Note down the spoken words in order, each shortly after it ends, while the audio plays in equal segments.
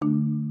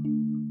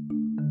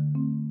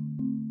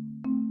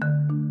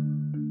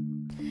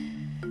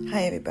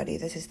Hi everybody,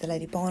 this is the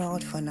Lady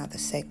Barnard for another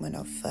segment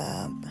of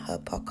her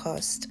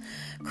podcast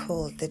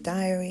called The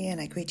Diary, and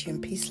I greet you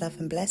in peace, love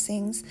and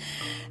blessings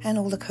and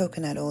all the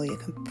coconut oil you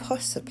can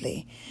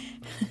possibly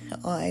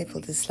are able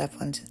to slap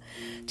onto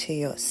to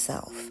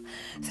yourself.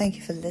 Thank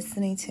you for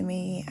listening to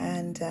me,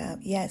 and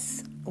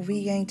yes,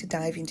 we're going to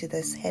dive into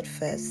this head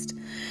first.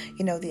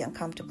 You know, the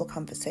uncomfortable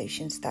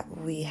conversations that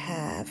we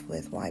have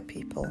with white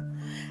people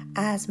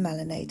as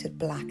melanated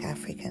Black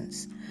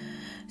Africans.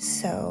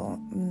 So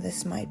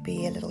this might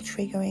be a little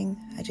triggering.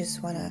 I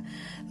just want to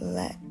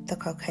let the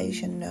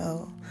Caucasian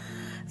know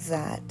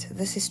that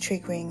this is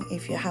triggering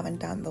if you haven't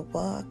done the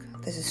work.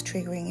 This is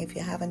triggering if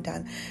you haven't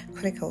done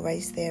critical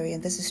race theory.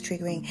 And this is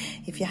triggering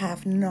if you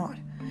have not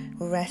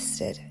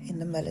rested in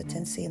the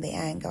militancy and the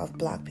anger of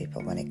Black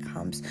people when it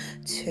comes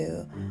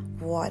to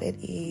what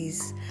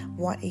is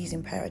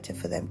imperative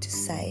for them to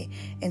say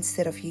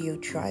instead of you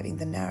driving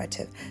the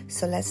narrative.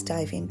 So let's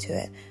dive into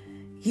it.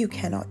 You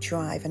cannot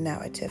drive a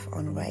narrative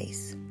on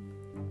race.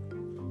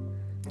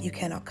 You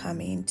cannot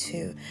come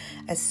into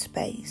a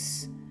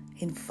space,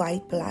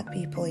 invite Black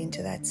people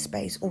into that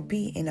space or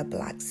be in a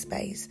Black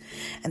space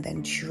and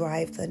then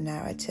drive the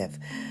narrative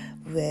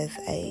with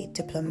a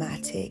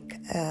diplomatic,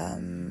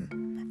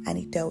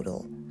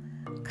 anecdotal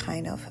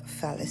kind of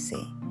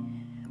fallacy,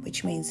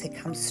 which means it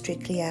comes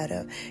strictly out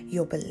of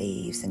your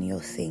beliefs and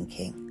your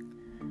thinking.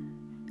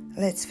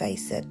 Let's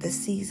face it, the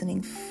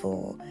seasoning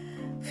for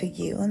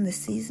you and the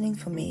seasoning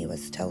for me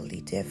was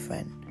totally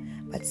different,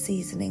 but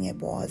seasoning it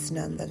was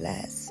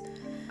nonetheless.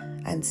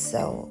 And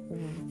so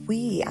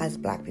we as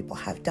Black people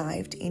have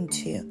dived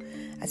into,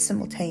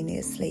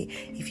 simultaneously,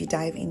 if you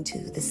dive into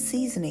the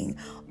seasoning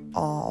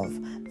of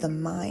the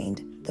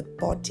mind, the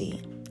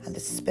body and the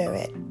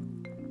spirit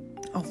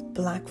of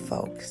Black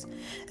folks,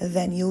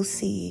 then you'll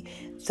see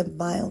the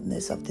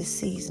mildness of the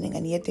seasoning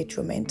and yet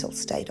detrimental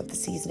state of the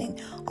seasoning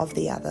of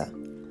the other.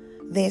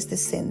 There's the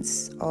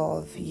sense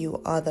of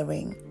you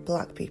othering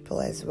Black people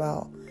as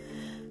well.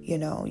 You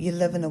know, you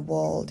live in a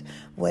world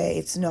where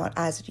it's not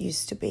as it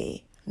used to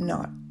be,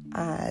 not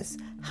as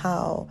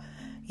how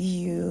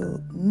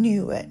you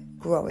knew it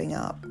growing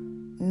up,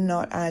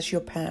 not as your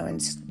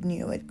parents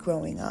knew it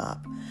growing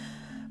up,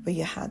 but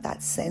you had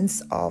that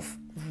sense of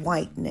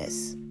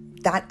whiteness,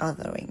 that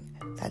othering,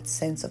 that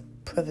sense of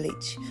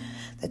privilege,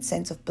 that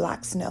sense of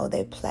Blacks know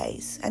their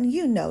place and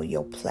you know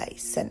your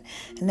place, and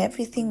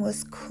everything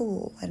was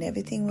cool and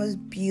everything was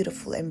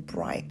beautiful and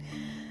bright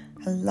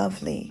and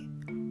lovely,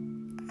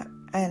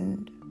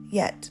 and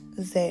yet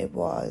there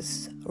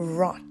was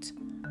rot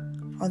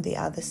on the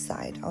other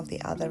side of the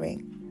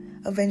othering.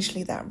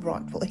 Eventually that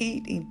rot will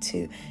eat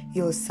into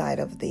your side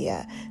of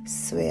the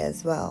sphere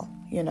as well.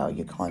 You know,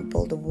 you can't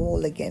build a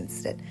wall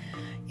against it.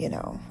 You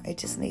know, it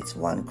just needs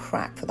one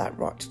crack for that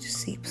rot to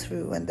seep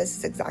through, and this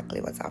is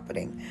exactly what's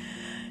happening.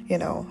 You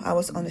know, I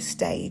was on a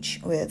stage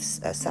with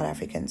South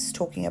Africans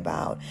talking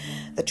about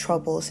the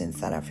troubles in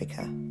South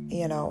Africa,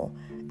 you know,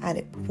 and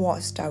it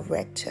was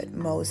directed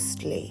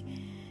mostly,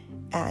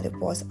 and it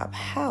was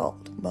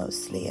upheld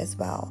mostly as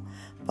well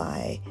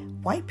by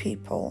white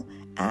people,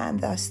 and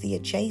thus the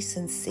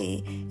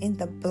adjacency in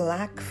the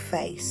Black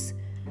face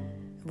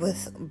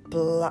with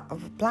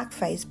Black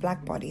face,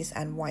 Black bodies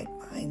and white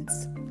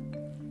minds.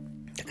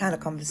 The kind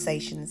of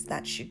conversations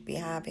that should be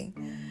having.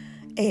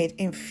 It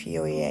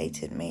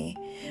infuriated me,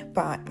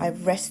 but I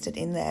rested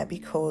in there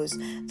because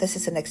this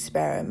is an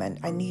experiment.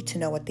 I need to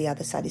know what the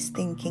other side is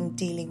thinking,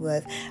 dealing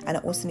with, and I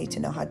also need to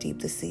know how deep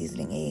the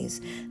seasoning is.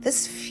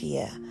 This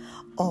fear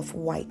of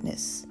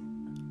whiteness,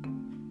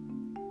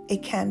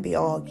 it can be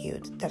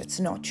argued that it's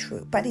not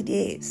true, but it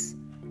is.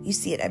 You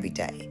see it every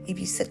day. If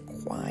you sit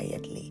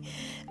quietly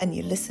and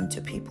you listen to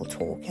people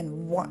talk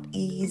and what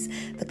is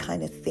the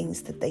kind of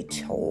things that they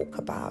talk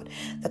about,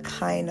 the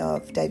kind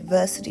of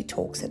diversity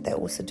talks that they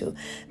also do,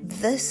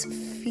 this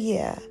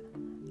fear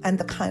and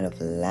the kind of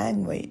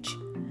language,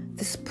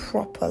 this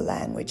proper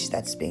language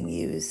that's being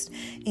used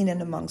in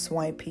and amongst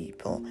white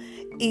people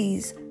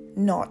is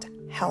not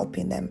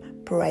helping them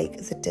break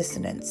the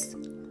dissonance.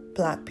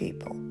 Black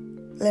people,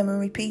 let me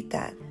repeat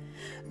that.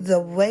 The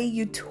way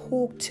you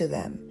talk to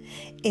them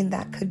in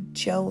that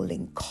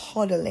cajoling,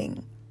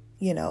 coddling,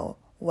 you know,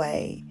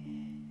 way,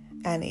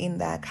 and in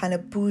that kind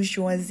of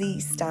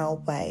bourgeoisie style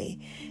way,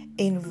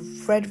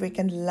 in rhetoric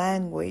and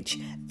language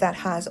that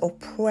has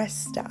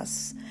oppressed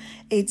us,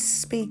 it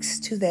speaks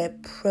to their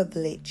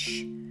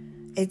privilege.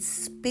 It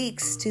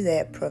speaks to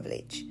their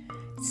privilege.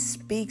 It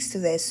speaks to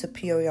their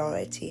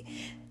superiority.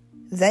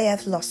 They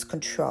have lost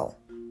control.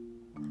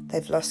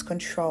 They've lost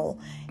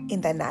control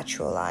in their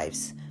natural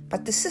lives,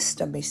 but the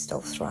system is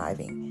still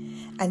thriving.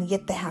 And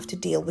yet they have to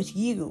deal with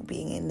you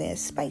being in their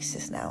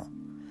spaces now.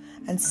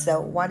 And so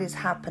what is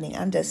happening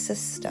under a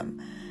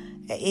system,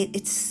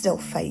 it still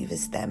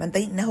favors them. And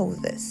they know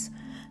this.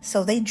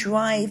 So they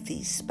drive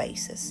these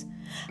spaces.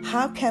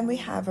 How can we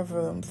have a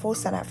room for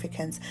South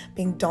Africans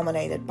being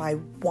dominated by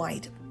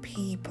white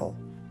people?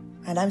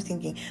 And I'm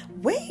thinking,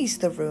 where is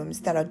the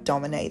rooms that are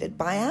dominated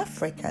by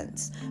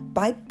Africans,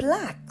 by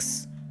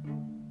Blacks?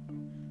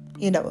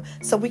 You know,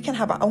 so we can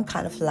have our own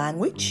kind of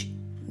language,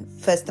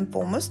 First and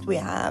foremost, we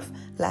have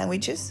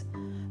languages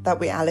that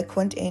we're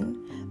eloquent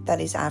in, that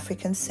is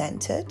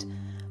African-centered,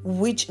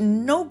 which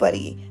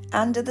nobody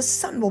under the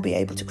sun will be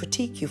able to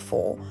critique you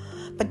for.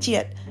 But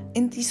yet,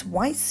 in these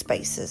white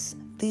spaces,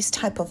 this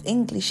type of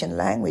English and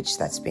language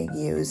that's being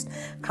used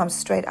comes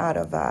straight out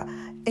of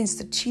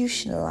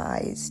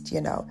institutionalized,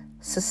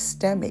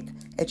 systemic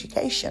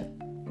education.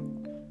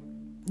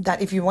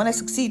 That if you want to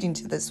succeed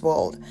into this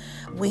world,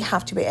 we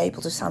have to be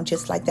able to sound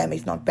just like them,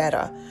 if not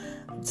better.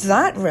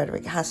 That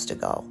rhetoric has to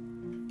go,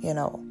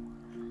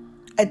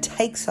 It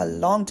takes a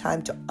long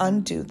time to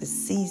undo the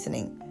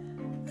seasoning.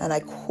 And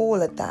I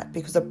call it that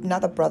because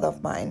another brother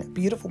of mine, a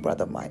beautiful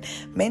brother of mine,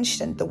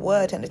 mentioned the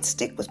word and it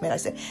stuck with me. And I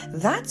said,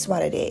 that's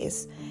what it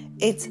is.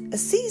 It's a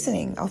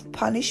seasoning of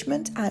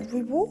punishment and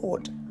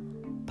reward.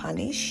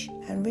 Punish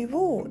and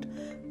reward.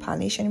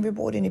 Punish and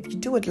reward. And if you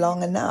do it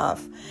long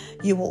enough,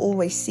 you will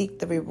always seek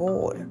the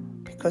reward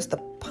because the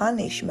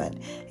punishment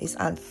is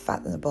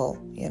unfathomable,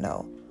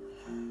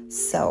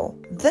 So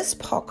this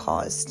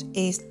podcast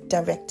is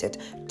directed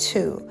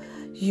to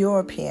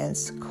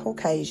Europeans,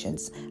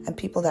 Caucasians, and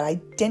people that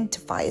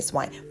identify as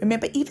white.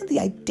 Remember, even the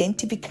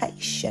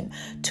identification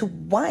to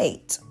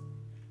white,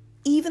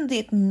 even the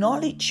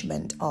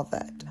acknowledgement of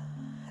it,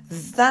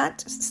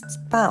 that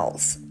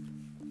spells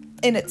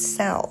in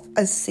itself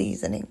a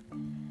seasoning.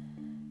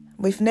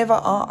 We've never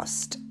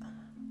asked,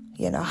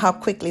 how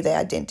quickly they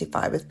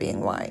identify with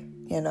being white,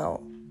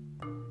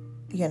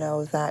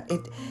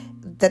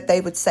 that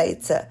they would say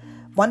it's a,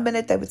 1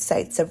 minute they would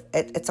say it's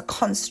a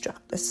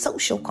construct, a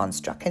social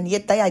construct, and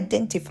yet they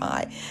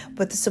identify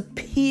with the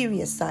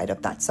superior side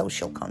of that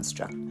social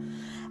construct.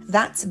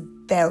 That's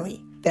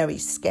very, very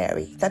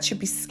scary. That should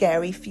be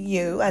scary for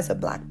you as a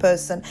Black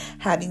person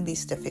having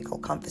these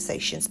difficult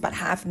conversations, but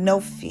have no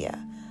fear.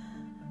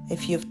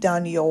 If you've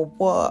done your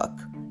work,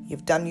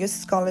 you've done your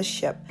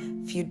scholarship,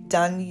 if you've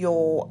done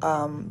your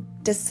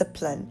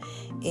discipline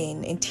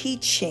in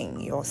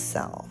teaching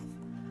yourself,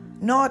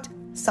 not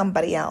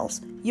somebody else,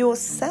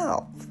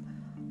 yourself.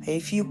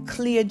 If you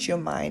cleared your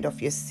mind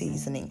of your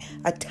seasoning,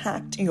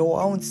 attacked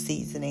your own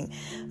seasoning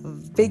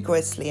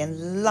vigorously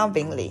and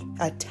lovingly,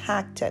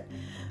 attacked it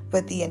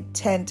with the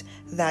intent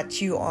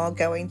that you are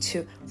going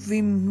to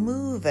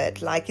remove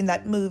it, like in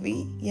that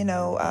movie,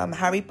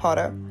 Harry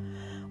Potter,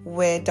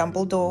 where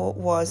Dumbledore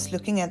was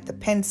looking at the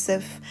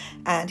pensieve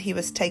and he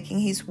was taking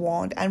his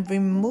wand and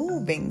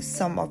removing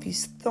some of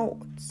his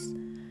thoughts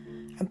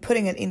and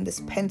putting it in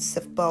this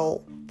pensieve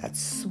bowl, that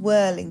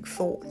swirling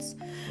thoughts,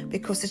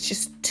 because it's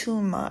just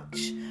too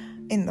much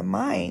in the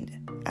mind.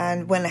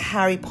 And when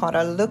Harry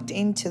Potter looked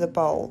into the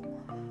bowl,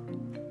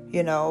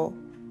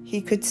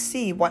 he could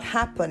see what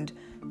happened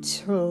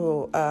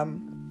to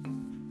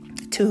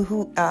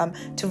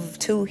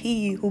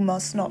he who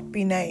must not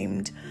be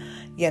named,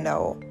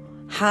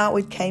 how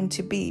it came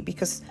to be,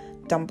 because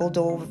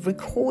Dumbledore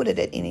recorded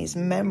it in his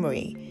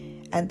memory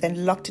and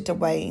then locked it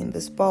away in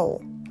this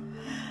bowl.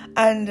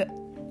 And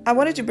I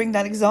wanted to bring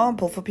that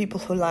example for people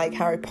who like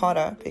Harry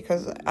Potter,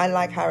 because I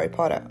like Harry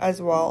Potter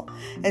as well.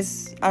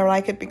 As I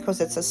like it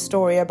because it's a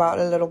story about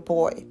a little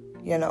boy,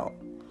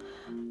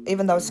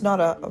 even though it's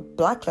not a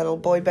Black little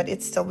boy, but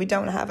it's still, we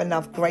don't have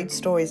enough great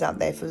stories out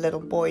there for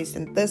little boys.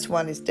 And this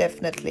one is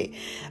definitely,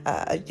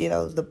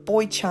 the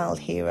boy child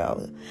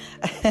hero,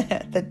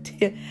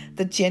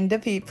 the gender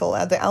people,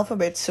 the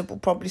alphabet soup will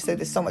probably say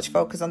there's so much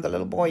focus on the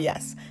little boy.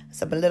 Yes,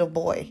 it's a little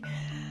boy.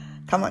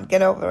 Come on,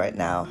 get over it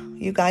now.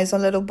 You guys are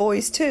little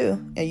boys too.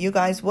 And you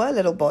guys were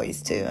little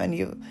boys too. And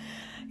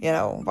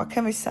what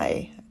can we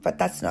say? But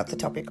that's not the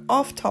topic.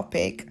 Off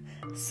topic.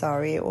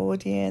 Sorry,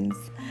 audience.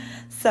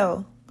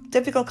 So,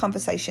 difficult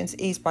conversations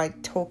is by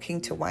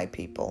talking to white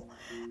people.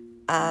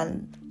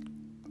 And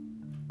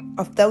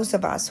of those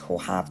of us who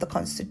have the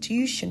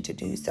constitution to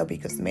do so,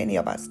 because many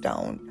of us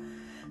don't,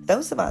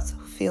 those of us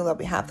who feel that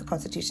we have the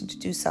constitution to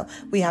do so,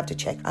 we have to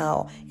check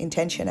our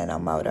intention and our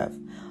motive.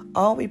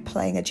 Are we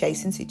playing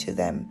adjacency to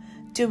them?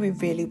 Do we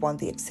really want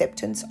the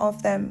acceptance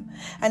of them?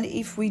 And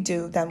if we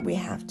do, then we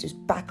have to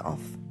back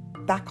off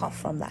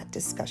from that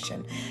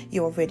discussion.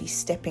 You're already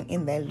stepping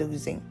in there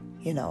losing,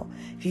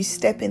 If you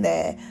step in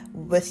there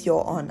with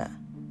your honor,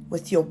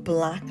 with your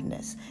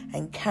Blackness,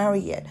 and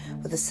carry it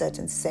with a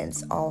certain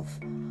sense of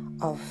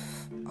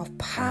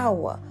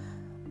power,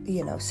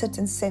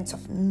 certain sense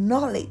of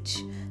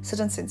knowledge,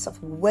 certain sense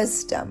of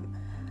wisdom,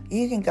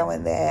 you can go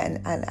in there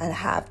and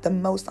have the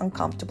most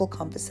uncomfortable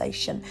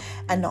conversation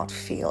and not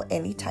feel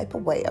any type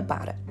of way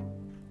about it.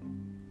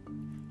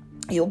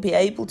 You'll be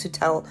able to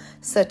tell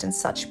certain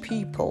such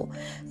people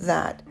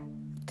that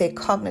their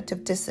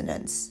cognitive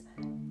dissonance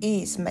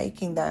is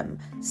making them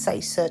say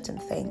certain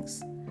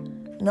things.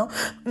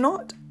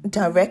 Not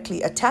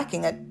directly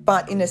attacking it,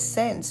 but in a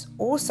sense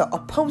also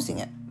opposing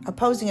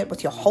it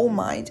with your whole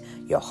mind,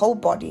 your whole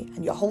body,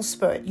 and your whole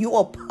spirit. You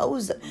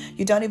oppose it.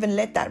 You don't even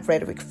let that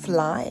rhetoric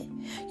fly.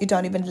 You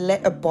don't even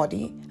let a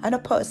body and a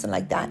person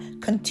like that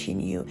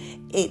continue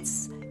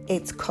its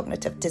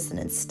cognitive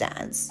dissonance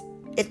stance.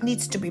 It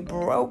needs to be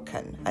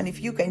broken. And if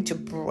you're going to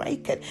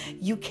break it,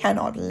 you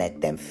cannot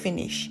let them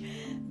finish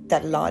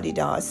that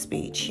la-di-da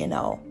speech,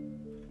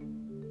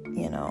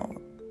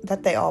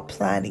 that they are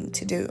planning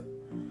to do.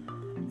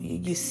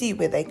 You see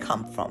where they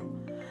come from.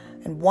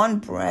 In one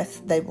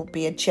breath, they will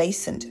be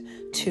adjacent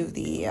to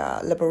the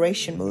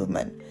liberation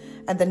movement.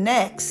 And the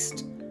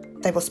next,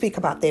 they will speak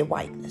about their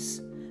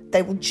whiteness.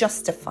 They will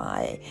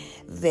justify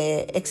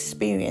their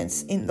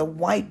experience in the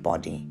white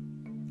body.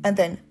 And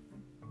then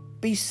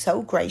be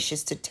so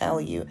gracious to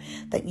tell you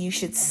that you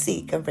should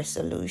seek a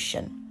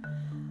resolution.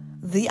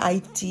 The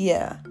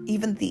idea,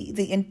 even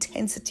the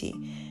intensity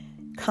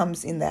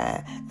comes in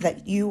there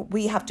that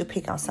we have to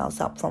pick ourselves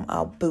up from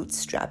our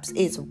bootstraps.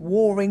 It's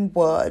warring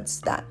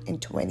words that in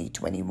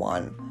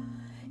 2021.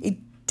 It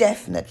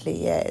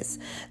definitely is.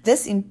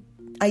 This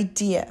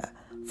idea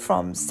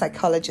from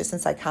psychologists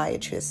and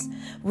psychiatrists,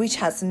 which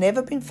has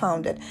never been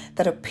founded,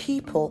 that are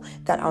people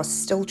that are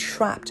still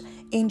trapped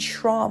in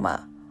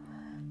trauma,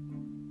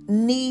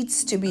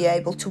 needs to be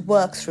able to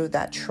work through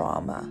that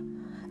trauma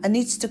and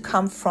needs to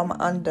come from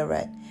under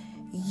it.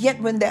 Yet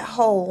when their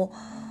whole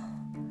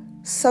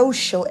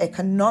social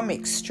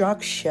economic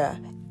structure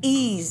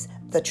is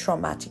the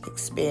traumatic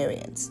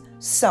experience.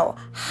 So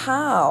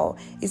how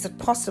is it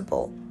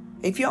possible,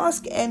 if you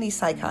ask any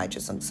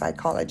psychiatrist and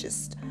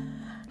psychologist,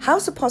 how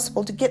is it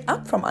possible to get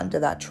up from under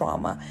that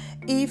trauma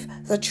if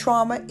the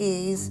trauma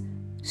is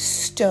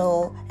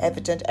still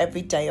evident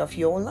every day of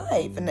your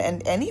life? And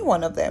any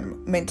one of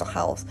them, mental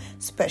health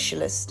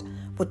specialist,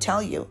 would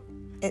tell you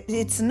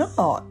it's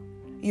not.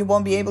 You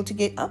won't be able to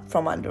get up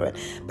from under it.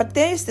 But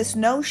there's this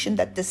notion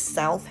that this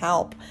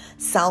self-help,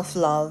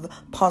 self-love,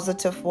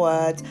 positive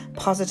words,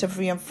 positive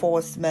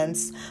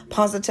reinforcements,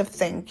 positive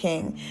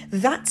thinking,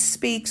 that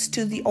speaks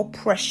to the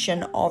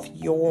oppression of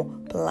your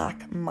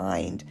black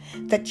mind,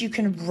 that you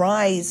can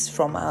rise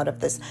from out of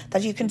this,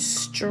 that you can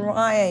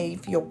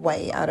strive your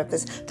way out of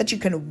this, that you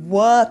can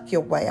work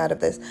your way out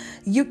of this.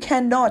 You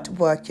cannot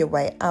work your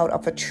way out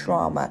of a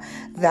trauma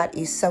that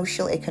is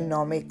social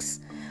economics,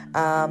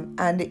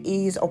 and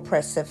is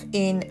oppressive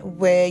in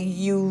where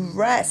you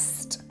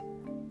rest.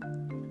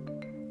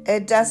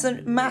 It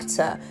doesn't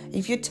matter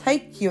if you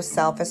take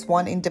yourself as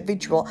one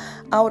individual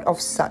out of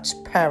such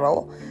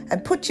peril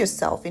and put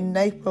yourself in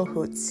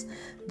neighborhoods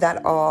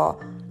that are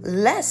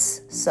less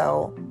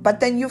so,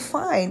 but then you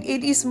find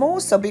it is more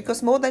so,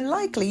 because more than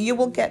likely you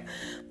will get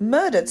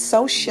murdered,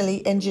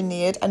 socially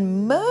engineered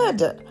and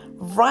murdered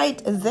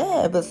right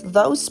there with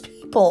those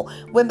people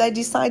when they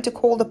decide to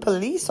call the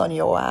police on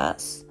your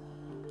ass.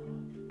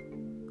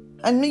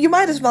 And you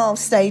might as well have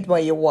stayed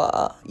where you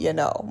were,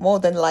 more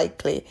than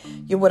likely.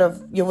 You would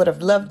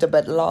have lived a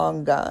bit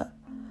longer,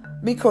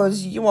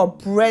 because you are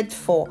bred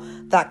for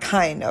that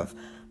kind of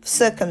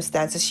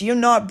circumstances. You're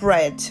not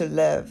bred to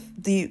live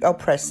the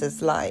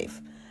oppressor's life.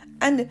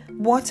 And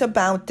what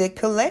about the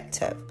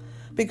collective?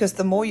 Because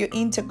the more you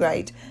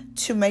integrate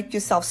to make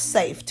yourself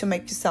safe, to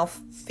make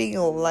yourself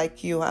feel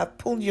like you have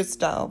pulled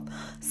yourself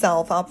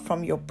up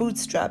from your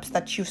bootstraps,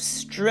 that you've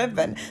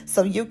striven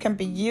so you can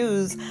be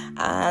used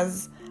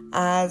as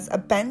a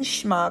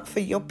benchmark for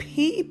your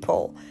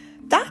people.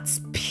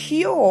 That's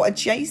pure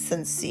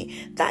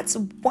adjacency. That's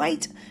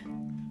white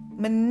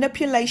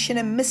manipulation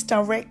and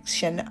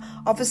misdirection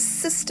of a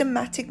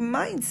systematic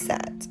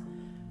mindset.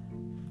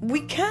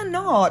 We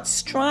cannot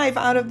strive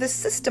out of this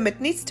system. It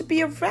needs to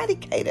be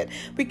eradicated.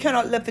 We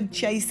cannot live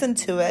adjacent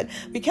to it.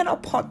 We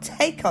cannot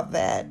partake of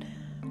it.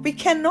 We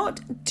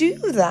cannot do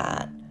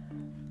that.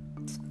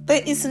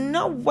 There is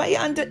no way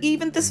under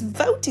even this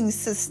voting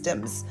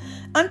systems,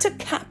 under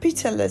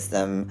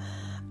capitalism,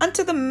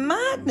 under the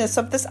madness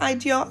of this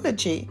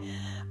ideology,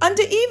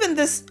 under even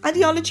this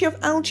ideology of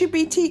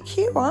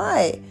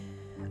LGBTQI,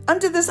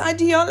 under this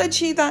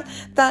ideology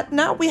that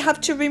now we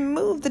have to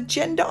remove the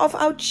gender of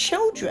our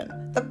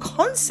children, the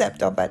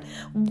concept of it.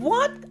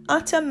 What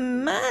utter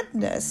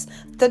madness,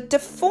 the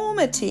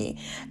deformity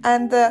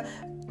and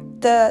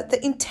the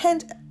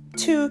intent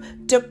to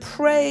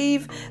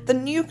deprave the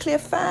nuclear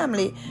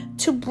family,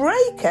 to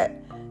break it.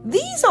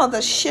 These are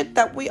the shit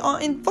that we are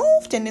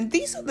involved in, and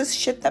these are the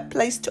shit that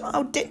plays to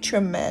our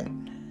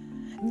detriment.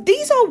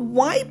 These are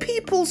white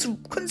people's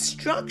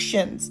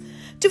constructions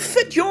to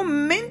fit your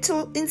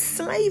mental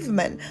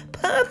enslavement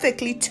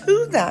perfectly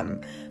to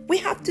them. We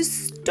have to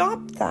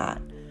stop that.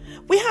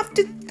 We have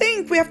to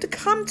think. We have to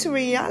come to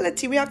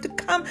reality. We have to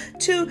come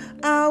to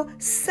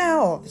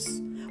ourselves,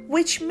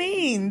 which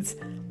means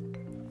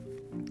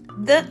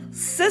the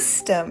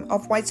system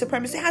of white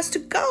supremacy has to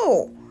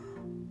go.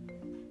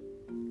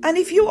 And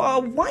if you are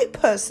a white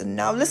person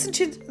now, listen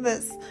to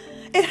this.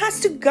 It has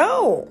to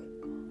go.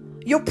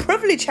 Your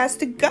privilege has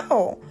to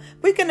go.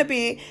 We're going to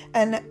be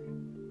an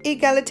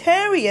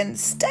egalitarian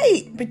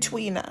state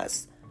between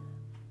us.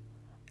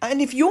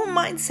 And if your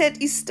mindset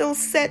is still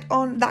set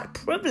on that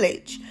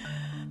privilege,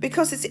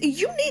 because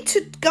you need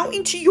to go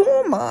into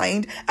your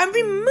mind and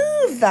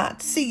remove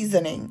that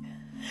seasoning.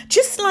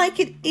 Just like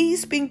it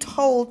is being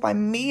told by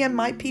me and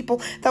my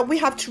people that we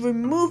have to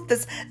remove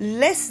this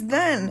less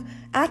than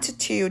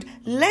attitude,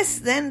 less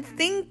than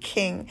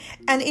thinking,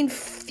 and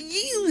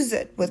infuse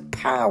it with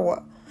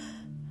power.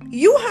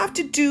 You have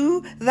to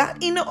do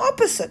that in the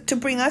opposite to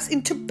bring us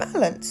into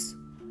balance.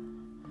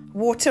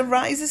 Water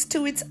rises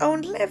to its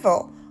own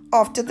level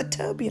after the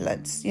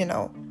turbulence,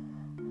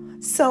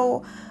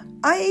 So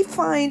I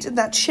find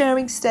that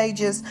sharing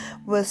stages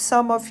with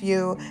some of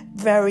you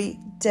very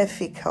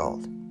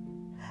difficult.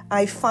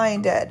 I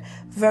find it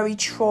very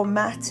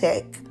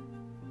traumatic.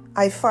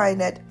 I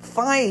find it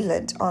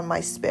violent on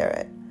my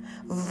spirit,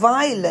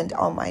 violent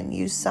on my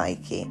new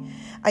psyche.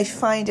 I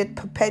find it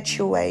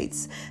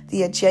perpetuates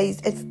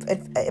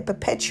it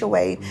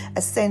perpetuates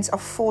a sense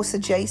of force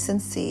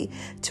adjacency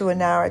to a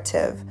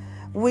narrative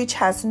which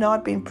has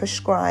not been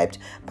prescribed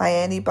by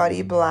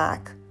anybody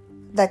black,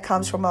 that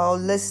comes from a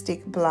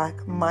holistic black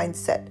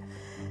mindset.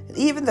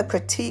 Even the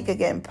critique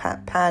against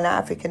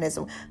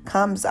Pan-Africanism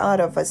comes out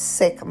of a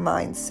sick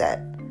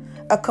mindset,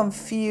 a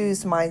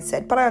confused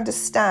mindset. But I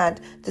understand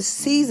the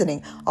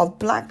seasoning of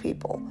black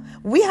people.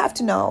 We have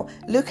to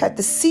look at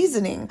the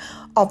seasoning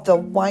of the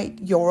white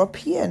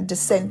European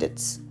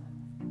descendants.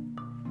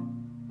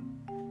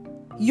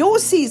 Your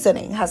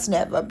seasoning has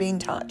never been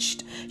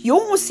touched.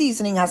 Your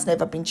seasoning has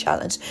never been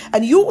challenged.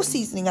 And your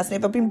seasoning has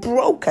never been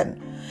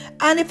broken.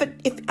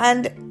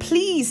 And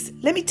please,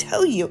 let me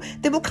tell you,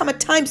 there will come a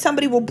time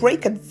somebody will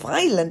break it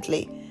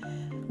violently,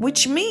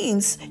 which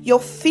means your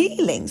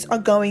feelings are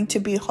going to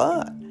be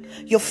hurt.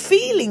 Your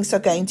feelings are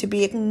going to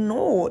be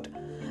ignored.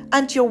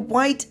 And your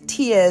white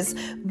tears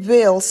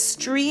will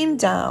stream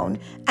down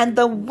and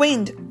the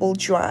wind will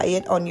dry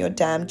it on your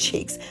damn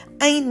cheeks.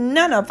 Ain't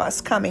none of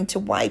us coming to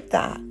wipe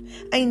that.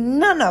 Ain't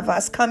none of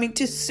us coming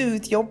to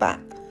soothe your back,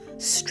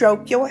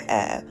 stroke your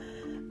hair,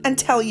 and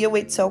tell you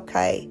it's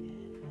okay.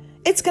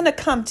 It's going to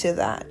come to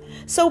that.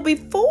 So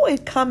before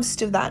it comes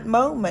to that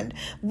moment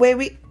where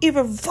we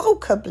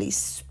irrevocably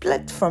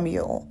split from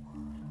you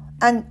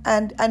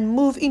and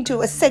move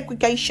into a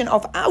segregation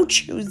of our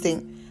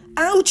choosing,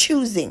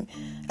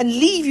 and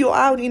leave you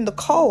out in the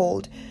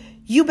cold,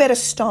 you better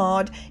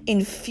start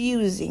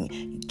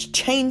infusing,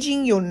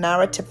 changing your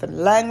narrative and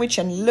language,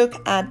 and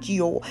look at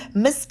your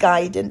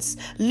misguidance,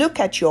 look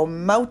at your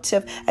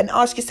motive, and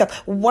ask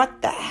yourself,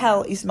 what the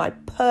hell is my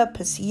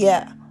purpose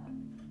here?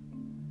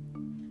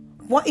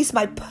 What is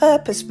my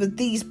purpose with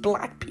these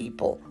black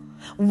people?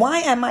 Why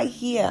am I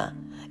here?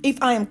 If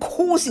I am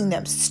causing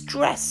them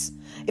stress,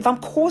 if I'm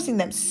causing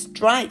them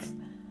strife,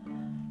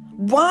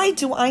 why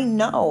do I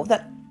know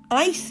that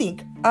I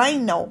think I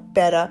know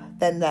better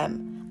than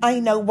them? I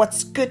know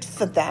what's good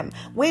for them.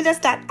 Where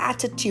does that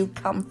attitude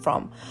come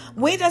from?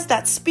 Where does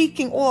that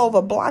speaking all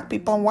over black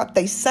people and what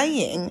they're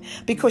saying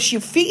because you're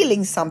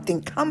feeling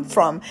something come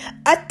from?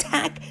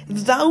 Attack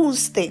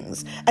those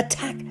things.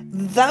 Attack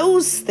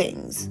those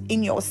things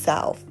in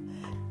yourself.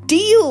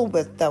 Deal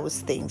with those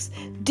things.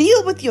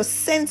 Deal with your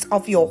sense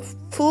of your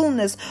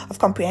fullness of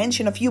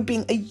comprehension of you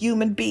being a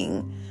human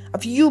being,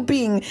 of you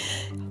being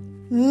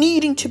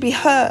needing to be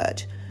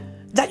heard,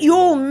 that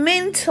your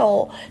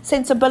mental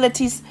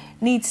sensibilities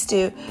needs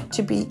to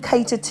be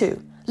catered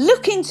to.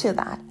 Look into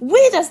that.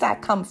 Where does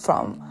that come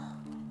from?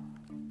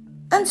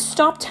 And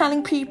stop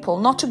telling people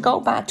not to go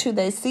back to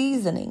their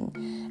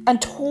seasoning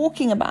and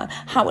talking about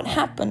how it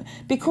happened,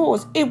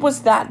 because it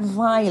was that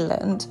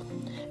violent.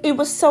 It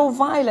was so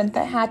violent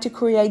they had to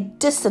create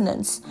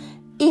dissonance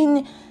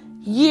in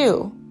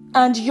you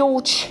and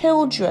your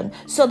children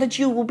so that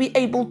you will be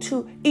able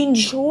to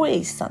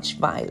enjoy such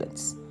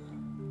violence.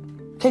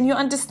 Can you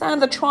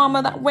understand the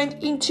trauma that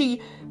went into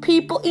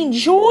people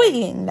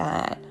enjoying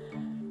that?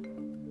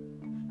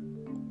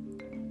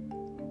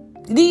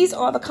 These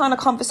are the kind of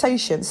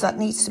conversations that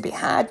needs to be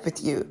had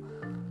with you.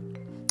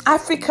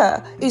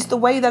 Africa is the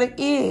way that it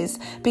is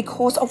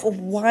because of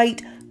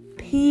white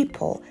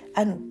people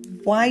and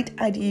white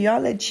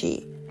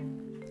ideology.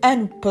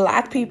 And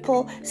black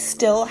people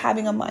still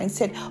having a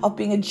mindset of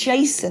being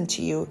adjacent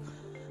to you.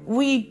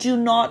 We do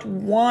not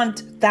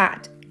want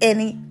that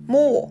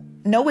anymore.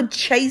 No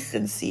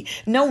adjacency,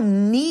 no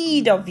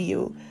need of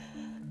you.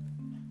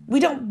 We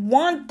don't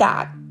want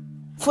that.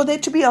 For there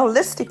to be a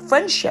holistic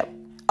friendship,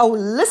 a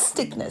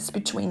holisticness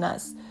between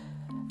us,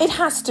 it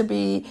has to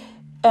be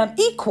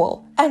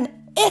equal, and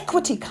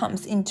equity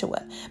comes into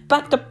it.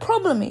 But the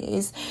problem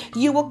is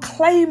you will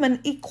claim an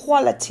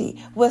equality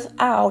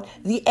without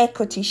the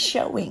equity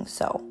showing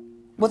so.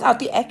 Without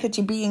the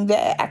equity being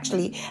there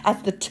actually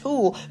as the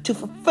tool to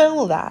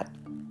fulfill that.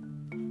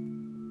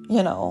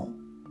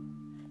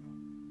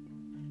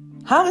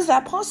 How is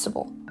that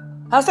possible?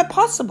 How's that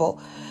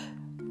possible?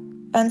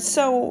 And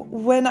so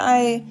when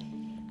I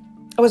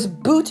was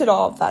booted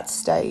off that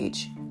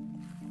stage,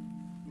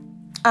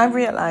 I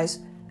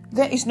realized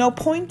there is no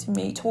point in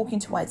me talking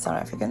to white South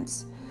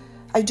Africans.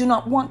 I do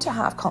not want to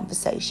have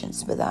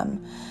conversations with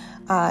them.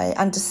 I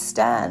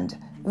understand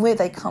where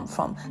they come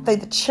from. They're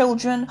the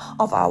children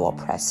of our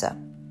oppressor.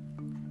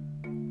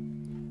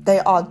 They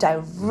are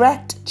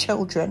direct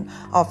children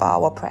of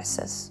our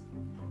oppressors.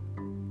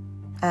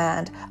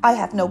 And I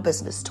have no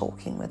business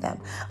talking with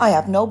them. I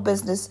have no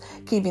business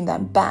giving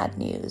them bad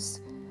news.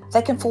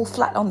 They can fall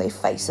flat on their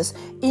faces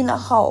in a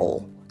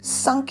hole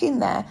sunk in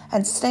there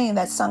and stay in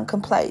that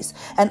sunken place.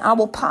 And I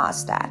will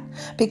pass that,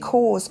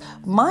 because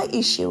my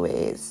issue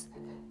is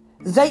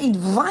they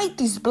invite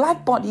these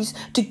black bodies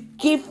to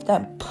give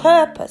them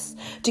purpose,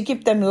 to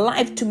give them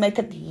life, to make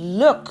it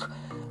look.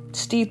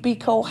 Steve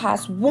Biko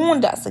has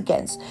warned us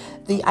against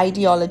the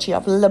ideology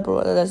of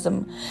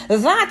liberalism.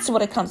 That's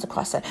what it comes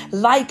across as.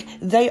 Like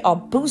they are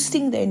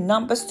boosting their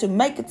numbers to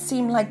make it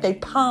seem like they're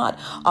part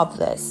of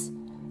this.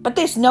 But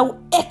there's no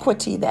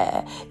equity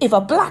there. If a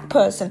black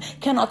person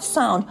cannot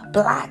sound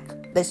black,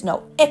 there's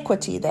no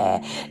equity there.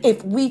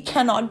 If we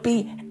cannot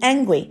be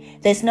angry,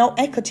 there's no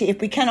equity.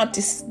 If we cannot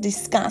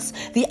discuss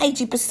the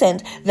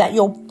 80% that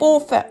your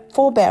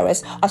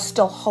forebears are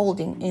still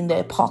holding in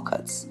their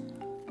pockets.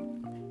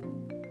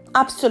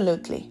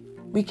 Absolutely,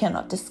 we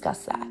cannot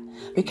discuss that.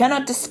 We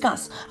cannot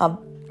discuss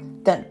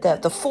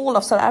the fall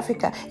of South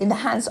Africa in the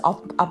hands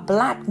of a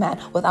black man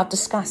without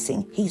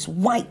discussing his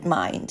white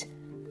mind.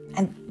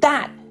 And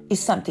that is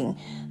something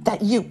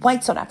that you,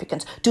 white South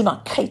Africans, do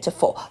not cater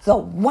for. The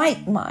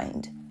white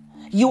mind.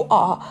 You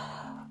are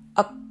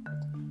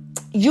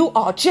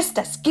just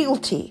as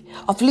guilty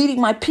of leading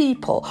my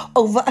people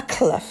over a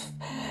cliff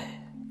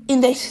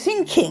in their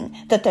thinking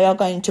that they are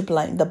going to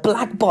blame the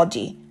black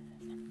body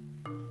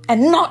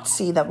and not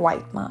see the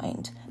white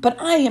mind. But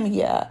I am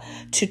here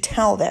to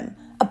tell them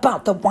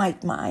about the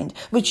white mind,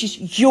 which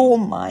is your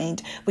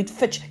mind, which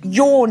fits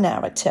your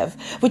narrative,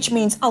 which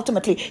means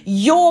ultimately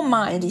your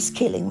mind is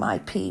killing my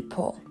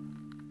people.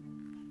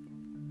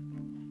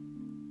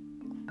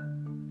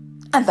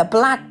 And the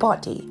black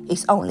body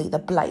is only the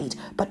blade,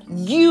 but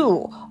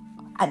you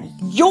and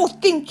your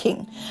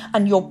thinking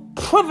and your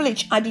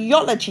privileged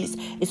ideologies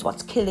is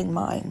what's killing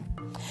mine.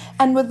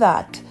 And with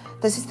that,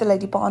 this is the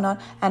Lady Barnard,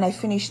 and I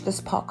finished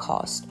this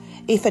podcast.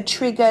 If it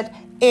triggered,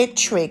 it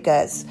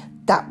triggers.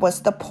 That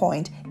was the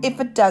point. If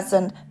it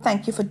doesn't,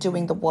 thank you for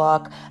doing the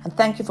work, and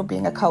thank you for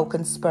being a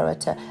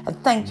co-conspirator,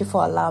 and thank you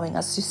for allowing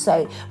us to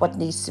say what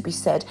needs to be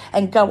said,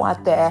 and go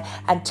out there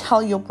and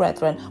tell your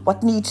brethren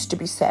what needs to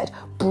be said.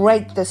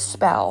 Break the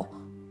spell,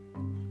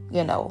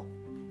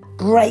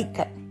 break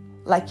it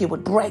like you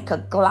would break a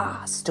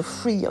glass to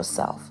free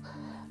yourself.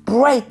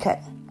 Break it.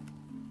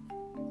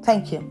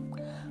 Thank you.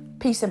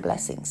 Peace and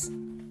blessings.